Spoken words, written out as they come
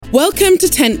Welcome to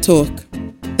Tent Talk,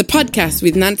 the podcast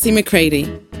with Nancy McCready,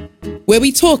 where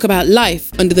we talk about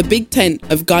life under the big tent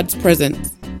of God's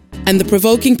presence and the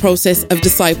provoking process of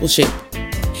discipleship.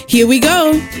 Here we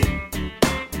go.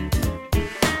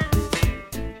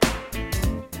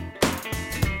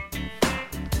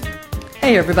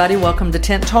 Hey everybody, welcome to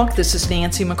Tent Talk. This is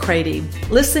Nancy McCready.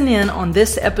 Listen in on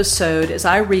this episode as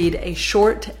I read a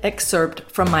short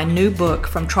excerpt from my new book,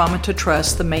 From Trauma to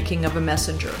Trust, The Making of a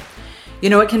Messenger. You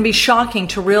know, it can be shocking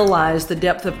to realize the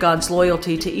depth of God's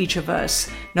loyalty to each of us,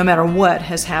 no matter what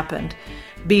has happened.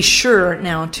 Be sure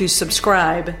now to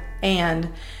subscribe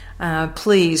and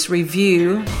please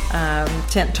review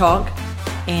Tent Talk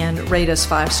and rate us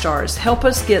 5 stars. Help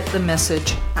us get the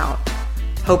message out.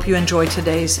 Hope you enjoy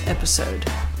today's episode.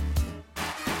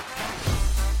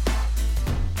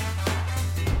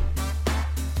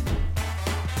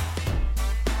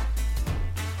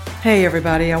 Hey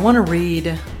everybody, I want to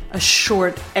read a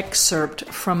short excerpt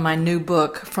from my new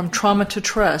book, From Trauma to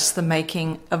Trust, The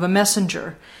Making of a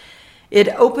Messenger. It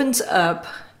opens up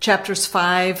chapters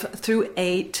 5 through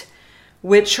 8,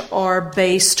 which are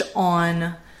based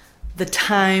on the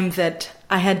time that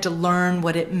I had to learn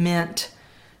what it meant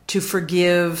to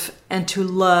forgive and to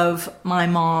love my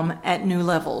mom at new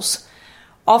levels.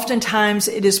 Oftentimes,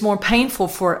 it is more painful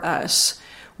for us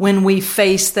when we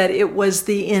face that it was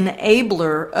the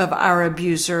enabler of our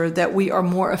abuser that we are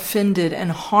more offended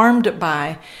and harmed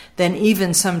by than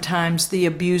even sometimes the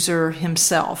abuser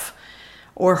himself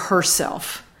or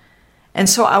herself. And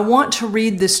so I want to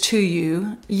read this to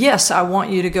you. Yes, I want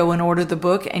you to go and order the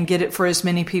book and get it for as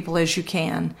many people as you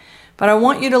can. But I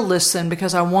want you to listen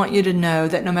because I want you to know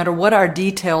that no matter what our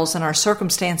details and our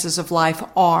circumstances of life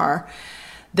are,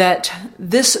 that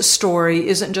this story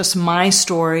isn't just my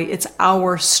story, it's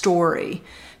our story.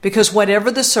 Because whatever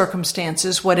the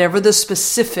circumstances, whatever the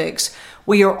specifics,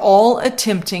 we are all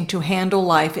attempting to handle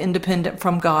life independent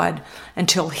from God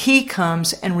until He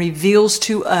comes and reveals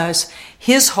to us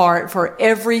His heart for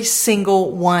every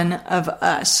single one of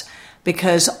us.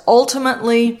 Because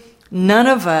ultimately, none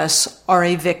of us are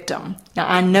a victim. Now,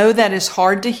 I know that is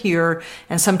hard to hear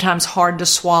and sometimes hard to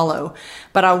swallow,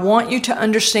 but I want you to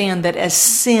understand that as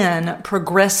sin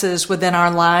progresses within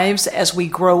our lives, as we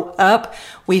grow up,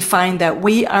 we find that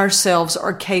we ourselves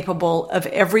are capable of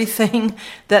everything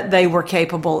that they were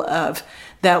capable of.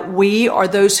 That we are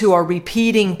those who are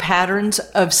repeating patterns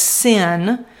of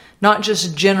sin, not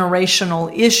just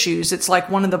generational issues. It's like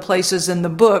one of the places in the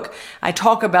book, I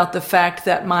talk about the fact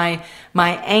that my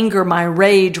anger, my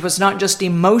rage was not just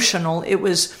emotional, it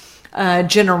was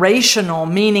generational,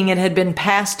 meaning it had been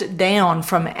passed down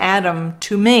from Adam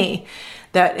to me,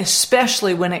 that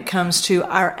especially when it comes to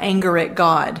our anger at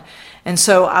God. And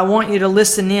so I want you to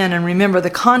listen in and remember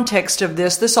the context of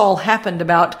this. This all happened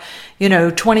about,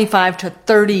 25 to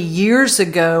 30 years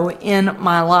ago in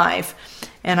my life.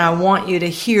 And I want you to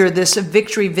hear this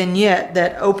victory vignette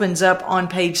that opens up on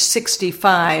page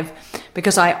 65,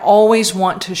 because I always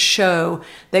want to show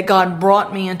that God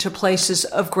brought me into places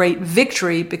of great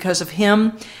victory because of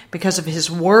Him, because of His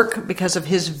work, because of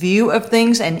His view of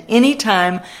things. And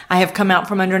anytime I have come out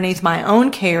from underneath my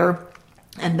own care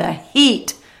and the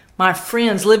heat, my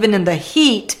friends, living in the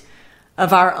heat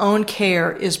of our own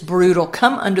care is brutal.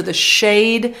 Come under the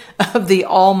shade of the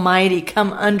Almighty.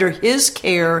 Come under His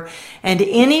care. And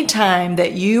any time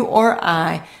that you or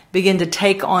I begin to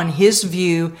take on His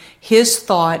view, His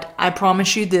thought, I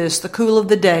promise you this, the cool of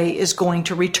the day is going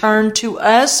to return to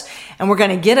us, and we're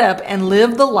going to get up and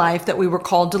live the life that we were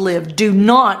called to live. Do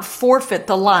not forfeit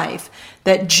the life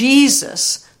that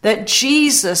Jesus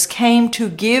came to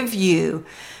give you.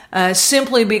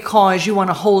 Simply because you want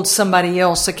to hold somebody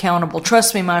else accountable.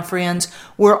 Trust me, my friends,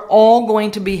 we're all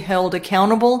going to be held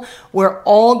accountable. We're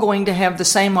all going to have the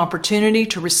same opportunity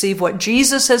to receive what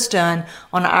Jesus has done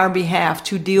on our behalf,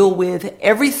 to deal with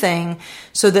everything,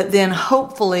 so that then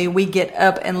hopefully we get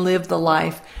up and live the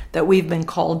life that we've been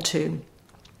called to.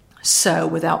 So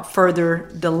without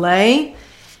further delay,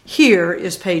 here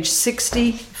is page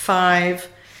 65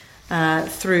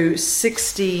 through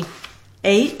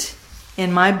 68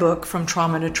 in my book, From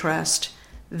Trauma to Trust,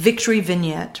 Victory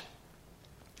Vignette.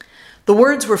 The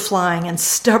words were flying, and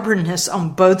stubbornness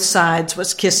on both sides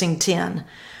was kissing tin.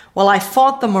 While I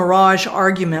fought the mirage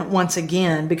argument once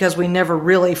again, because we never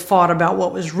really fought about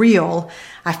what was real,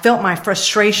 I felt my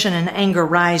frustration and anger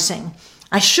rising.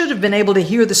 I should have been able to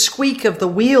hear the squeak of the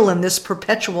wheel in this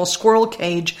perpetual squirrel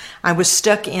cage I was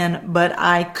stuck in, but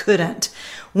I couldn't.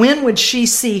 When would she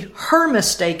see her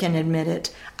mistake and admit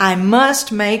it? I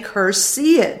must make her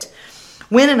see it.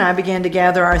 Wynn and I began to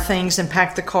gather our things and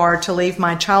pack the car to leave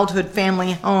my childhood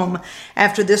family home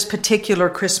after this particular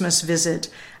Christmas visit.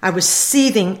 I was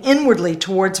seething inwardly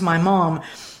towards my mom,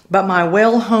 but my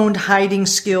well-honed hiding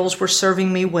skills were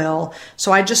serving me well,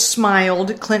 so I just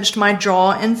smiled, clenched my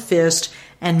jaw and fist,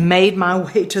 and made my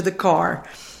way to the car.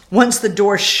 Once the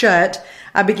door shut,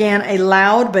 I began a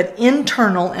loud but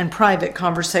internal and private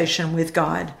conversation with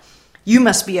God. "You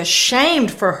must be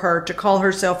ashamed for her to call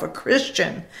herself a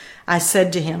Christian," I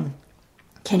said to him.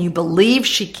 "Can you believe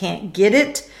she can't get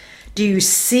it? Do you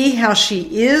see how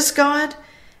she is, God?"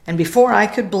 And before I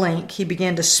could blink, he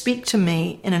began to speak to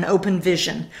me in an open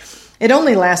vision. It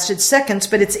only lasted seconds,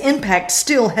 but its impact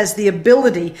still has the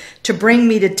ability to bring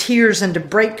me to tears and to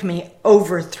break me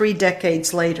over 3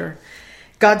 decades later.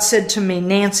 God said to me,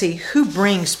 "Nancy, who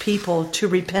brings people to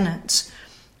repentance?"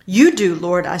 "You do,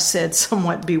 Lord," I said,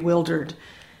 somewhat bewildered.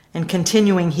 And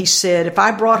continuing, he said, "If I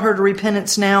brought her to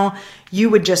repentance now, you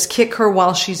would just kick her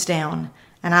while she's down,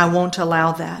 and I won't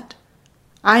allow that."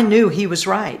 I knew he was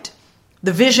right.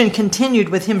 The vision continued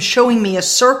with him showing me a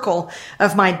circle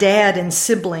of my dad and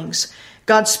siblings.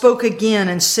 God spoke again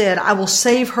and said, "I will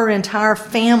save her entire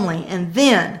family, and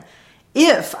then,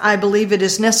 if I believe it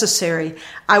is necessary,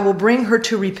 I will bring her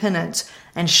to repentance,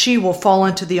 and she will fall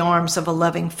into the arms of a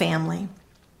loving family."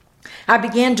 I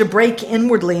began to break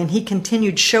inwardly, and he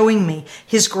continued showing me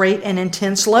his great and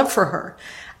intense love for her.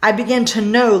 I began to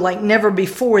know, like never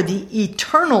before, the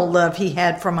eternal love he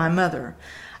had for my mother,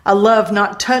 a love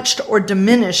not touched or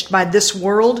diminished by this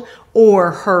world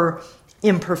or her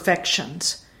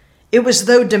imperfections. It was as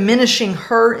though diminishing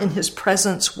her in his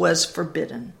presence was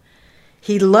forbidden.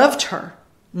 He loved her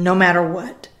no matter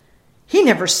what. He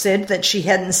never said that she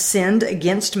hadn't sinned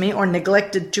against me or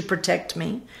neglected to protect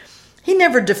me. He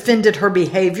never defended her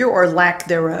behavior or lack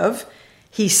thereof.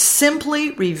 He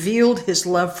simply revealed his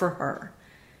love for her.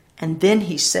 And then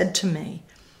he said to me,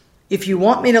 "If you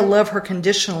want me to love her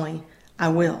conditionally, I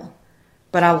will.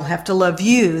 But I will have to love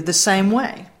you the same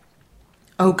way."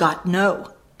 "Oh God,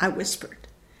 no," I whispered.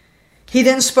 He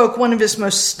then spoke one of his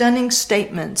most stunning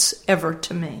statements ever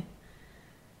to me.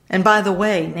 "And by the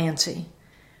way, Nancy,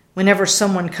 whenever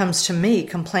someone comes to me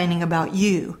complaining about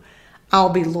you, I'll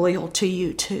be loyal to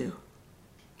you too."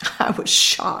 I was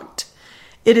shocked.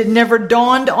 It had never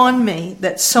dawned on me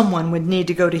that someone would need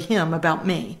to go to him about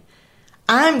me.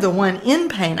 I'm the one in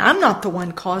pain. I'm not the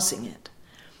one causing it.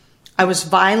 I was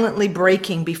violently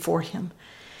breaking before him.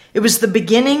 It was the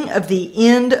beginning of the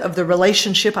end of the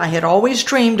relationship I had always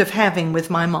dreamed of having with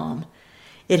my mom.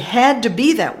 It had to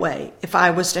be that way if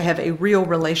I was to have a real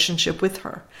relationship with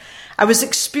her. I was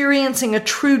experiencing a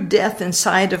true death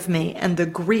inside of me, and the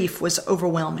grief was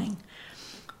overwhelming.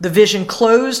 The vision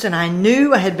closed, and I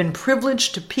knew I had been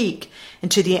privileged to peek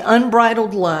into the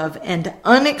unbridled love and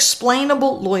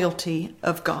unexplainable loyalty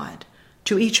of God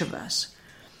to each of us.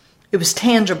 It was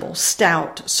tangible,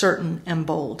 stout, certain, and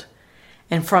bold.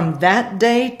 And from that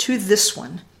day to this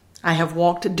one, I have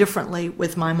walked differently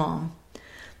with my mom.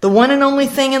 The one and only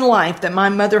thing in life that my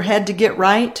mother had to get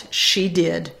right, she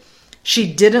did. She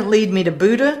didn't lead me to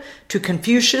Buddha, to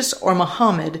Confucius, or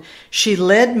Muhammad. She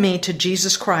led me to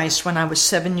Jesus Christ when I was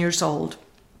 7 years old.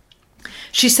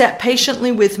 She sat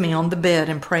patiently with me on the bed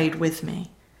and prayed with me.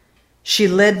 She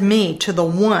led me to the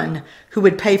one who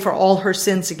would pay for all her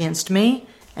sins against me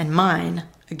and mine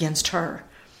against her.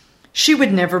 She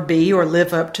would never be or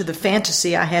live up to the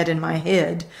fantasy I had in my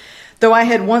head. Though I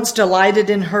had once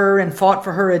delighted in her and fought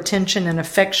for her attention and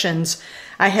affections,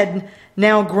 I had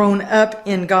now grown up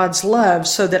in God's love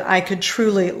so that I could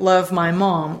truly love my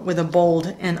mom with a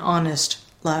bold and honest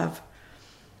love.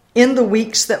 In the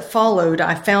weeks that followed,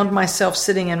 I found myself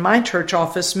sitting in my church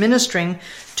office ministering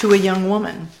to a young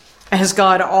woman. As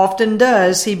God often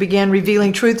does, he began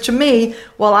revealing truth to me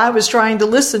while I was trying to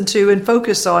listen to and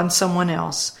focus on someone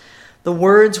else. The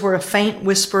words were a faint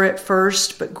whisper at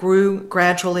first, but grew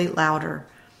gradually louder.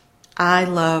 "I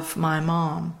love my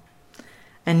mom."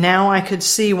 And now I could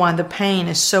see why the pain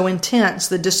is so intense,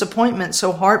 the disappointment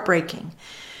so heartbreaking.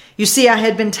 You see, I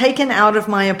had been taken out of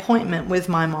my appointment with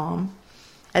my mom.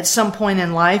 At some point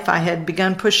in life, I had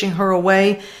begun pushing her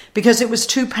away because it was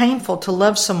too painful to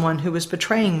love someone who was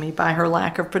betraying me by her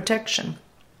lack of protection.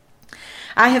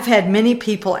 I have had many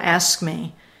people ask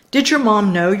me, "Did your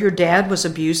mom know your dad was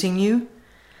abusing you?"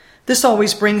 This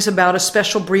always brings about a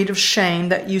special breed of shame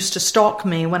that used to stalk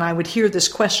me when I would hear this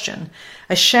question,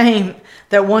 a shame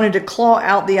that wanted to claw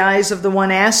out the eyes of the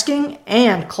one asking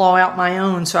and claw out my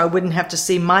own so I wouldn't have to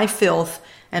see my filth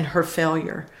and her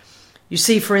failure. You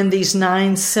see, for in these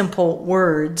 9 simple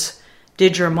words,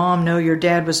 "Did your mom know your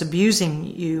dad was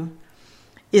abusing you?"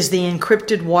 is the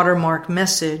encrypted watermark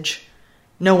message,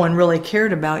 "No one really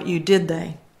cared about you, did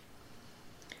they?"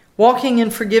 Walking in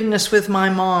forgiveness with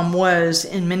my mom was,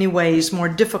 in many ways, more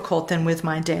difficult than with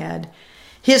my dad.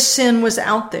 His sin was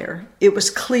out there. It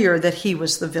was clear that he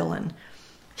was the villain.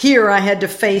 Here I had to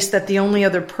face that the only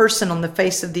other person on the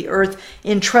face of the earth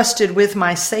entrusted with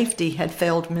my safety had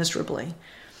failed miserably.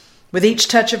 With each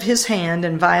touch of his hand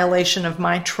and violation of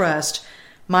my trust,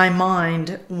 my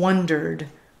mind wondered,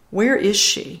 where is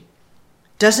she?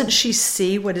 Doesn't she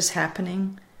see what is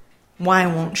happening? Why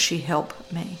won't she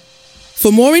help me?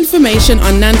 For more information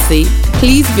on Nancy,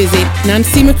 please visit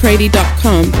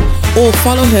nancymccready.com or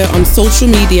follow her on social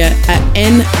media at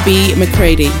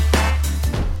NBMcCready.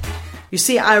 You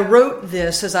see, I wrote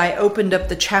this as I opened up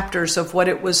the chapters of what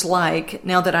it was like,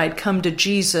 now that I'd come to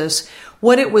Jesus,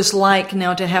 what it was like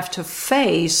now to have to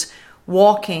face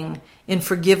walking in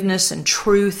forgiveness and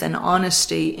truth and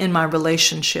honesty in my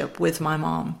relationship with my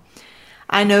mom.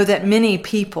 I know that many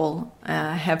people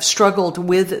have struggled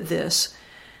with this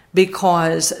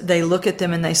because they look at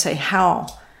them and they say, how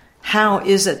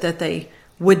is it that they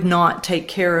would not take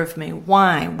care of me?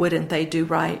 Why wouldn't they do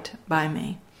right by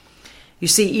me? You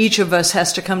see, each of us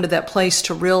has to come to that place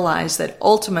to realize that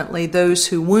ultimately those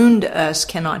who wound us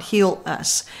cannot heal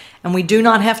us, and we do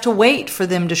not have to wait for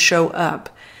them to show up.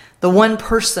 The one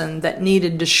person that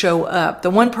needed to show up, the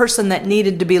one person that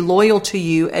needed to be loyal to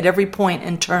you at every point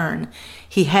and turn,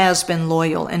 he has been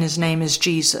loyal, and his name is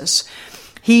Jesus.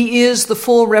 He is the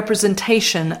full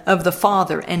representation of the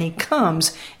Father, and he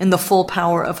comes in the full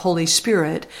power of Holy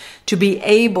Spirit to be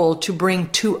able to bring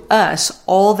to us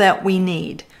all that we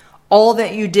need, all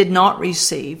that you did not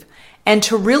receive, and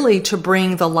to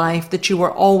bring the life that you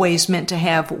were always meant to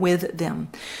have with them.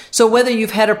 So whether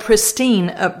you've had a pristine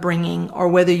upbringing or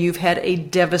whether you've had a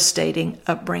devastating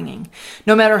upbringing,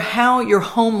 no matter how your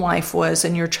home life was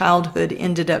and your childhood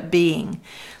ended up being,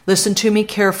 listen to me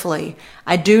carefully.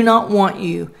 I do not want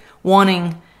you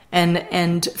wanting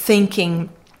and thinking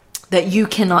that you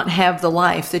cannot have the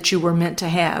life that you were meant to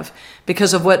have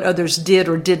because of what others did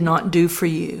or did not do for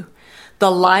you.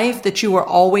 The life that you were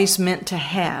always meant to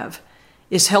have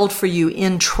is held for you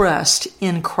in trust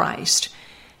in Christ.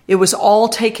 It was all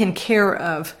taken care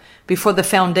of before the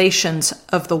foundations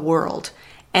of the world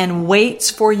and waits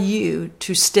for you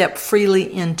to step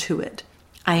freely into it.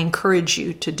 I encourage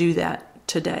you to do that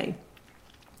today.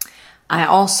 I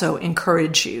also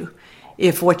encourage you,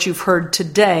 if what you've heard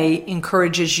today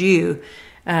encourages you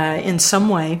in some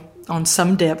way, on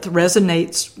some depth,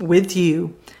 resonates with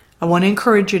you, I want to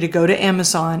encourage you to go to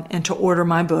Amazon and to order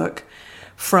my book,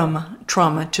 From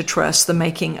Trauma to Trust, The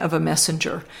Making of a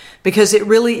Messenger. Because it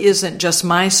really isn't just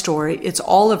my story, it's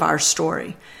all of our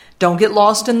story. Don't get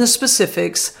lost in the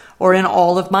specifics or in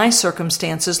all of my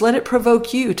circumstances. Let it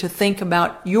provoke you to think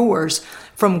about yours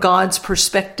from God's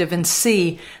perspective and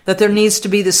see that there needs to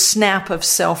be the snap of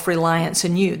self-reliance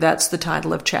in you. That's the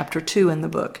title of chapter 2 in the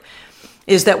book,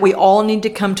 is that we all need to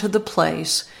come to the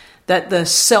place that the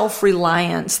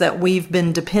self-reliance that we've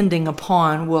been depending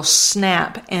upon will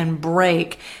snap and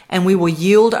break, and we will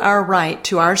yield our right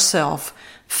to ourself,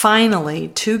 finally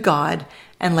to God,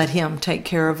 and let Him take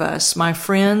care of us. My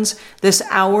friends, this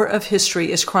hour of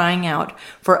history is crying out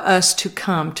for us to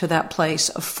come to that place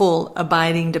of full,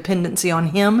 abiding dependency on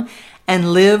Him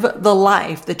and live the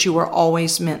life that you were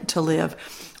always meant to live.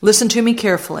 Listen to me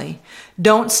carefully.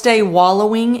 Don't stay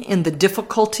wallowing in the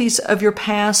difficulties of your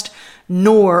past,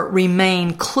 nor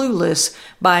remain clueless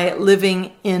by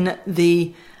living in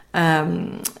the,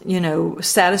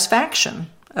 satisfaction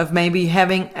of maybe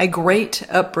having a great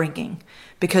upbringing.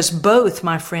 Because both,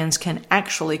 my friends, can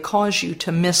actually cause you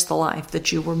to miss the life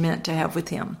that you were meant to have with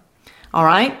Him. All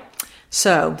right?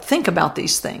 So think about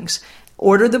these things.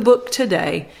 Order the book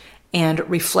today and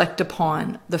reflect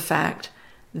upon the fact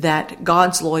that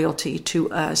God's loyalty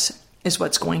to us is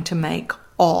what's going to make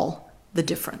all the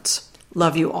difference.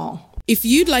 Love you all. If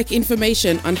you'd like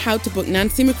information on how to book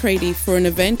Nancy McCready for an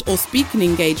event or speaking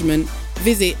engagement,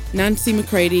 visit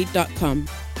nancymccready.com.